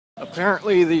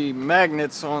Apparently the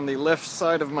magnets on the left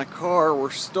side of my car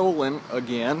were stolen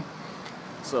again,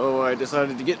 so I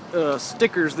decided to get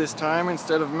stickers this time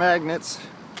instead of magnets.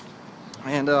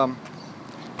 And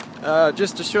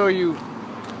just to show you,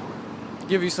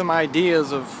 give you some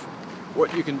ideas of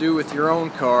what you can do with your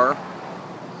own car,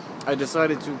 I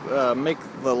decided to make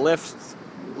the left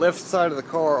side of the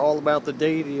car all about the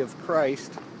deity of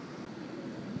Christ.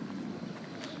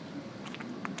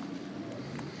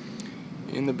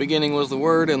 In the beginning was the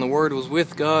Word, and the Word was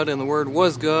with God, and the Word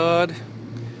was God.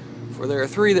 For there are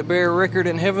three that bear record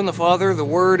in heaven, the Father, the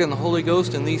Word, and the Holy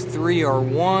Ghost, and these three are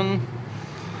one.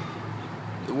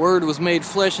 The Word was made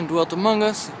flesh and dwelt among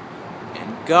us,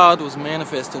 and God was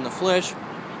manifest in the flesh.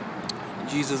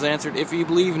 Jesus answered, If ye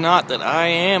believe not that I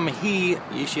am He,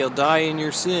 ye shall die in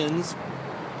your sins.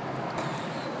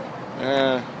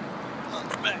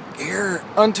 Back here,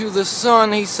 unto the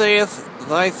Son he saith,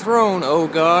 Thy throne, O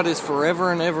God, is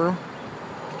forever and ever.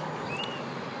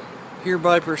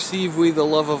 Hereby perceive we the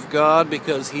love of God,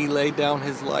 because He laid down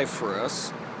His life for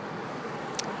us.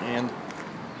 And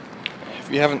if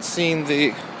you haven't seen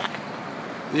the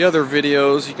other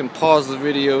videos, you can pause the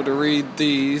video to read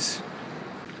these.